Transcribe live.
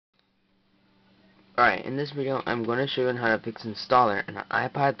Alright, in this video I'm going to show you how to fix installer on an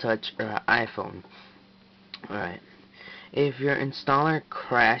iPod Touch or an iPhone. Alright, if your installer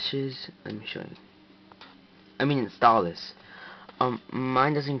crashes, let me show you. Install this.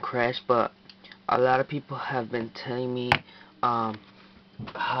 Mine doesn't crash, but a lot of people have been telling me,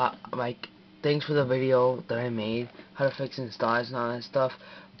 thanks for the video that I made, how to fix installers and all that stuff,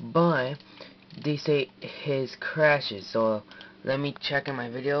 but they say his crashes, so let me check in my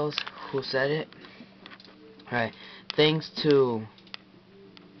videos who said it. Alright, thanks to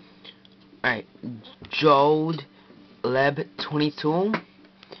Jode Leb 22,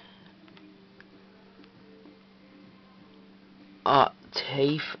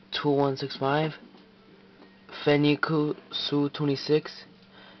 Tafe 2165, Feniku Su 26,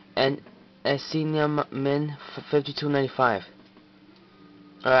 and Esinium Min 5295.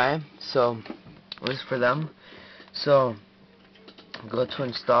 Alright, so this is for them. So go to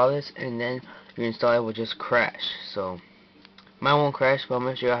install this, and then your installer will just crash. So mine won't crash, but I'm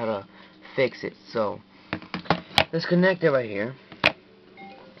gonna show you how to fix it. So let's connect it right here.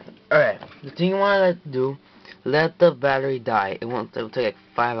 Alright, the thing you want to do, let the battery die. It'll take like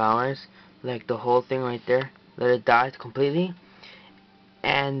 5 hours, like the whole thing right there. Let it die completely,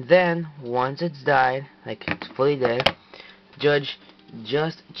 and then once it's died, like it's fully dead,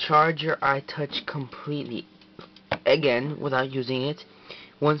 just charge your iTouch completely again without using it.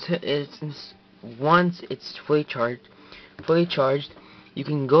 Once it's fully charged, you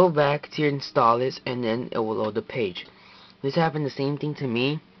can go back to your installers, and then it will load the page. This happened the same thing to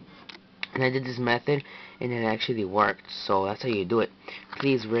me, and I did this method, and it actually worked. So that's how you do it.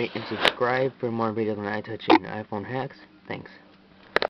 Please rate and subscribe for more videos on iTouch and iPhone hacks. Thanks.